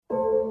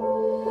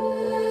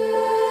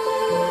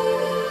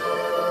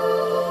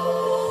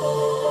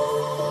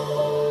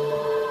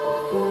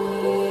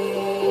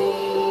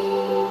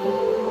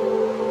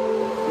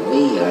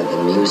the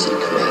music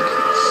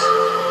makers,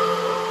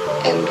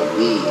 and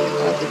we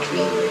are the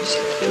dreamers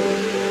of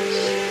dreams.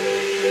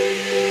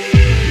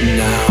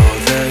 Now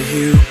that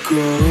you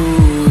go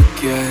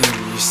again,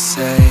 you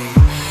say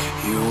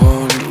you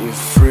want your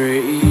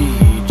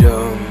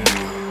freedom.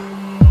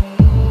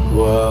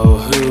 Well,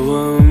 who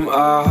am I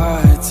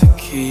to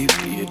keep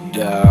you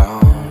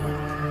down?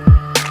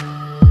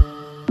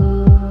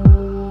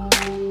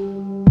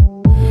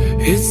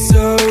 It's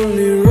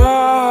only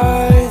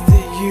right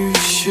that you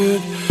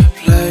should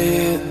play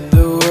it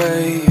the way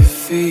you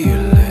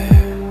feel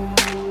it.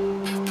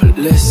 But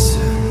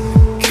listen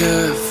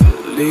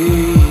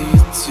carefully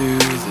to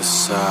the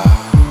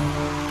sound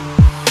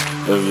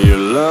of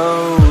your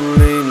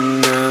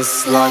loneliness,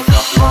 like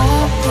a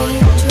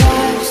heartbeat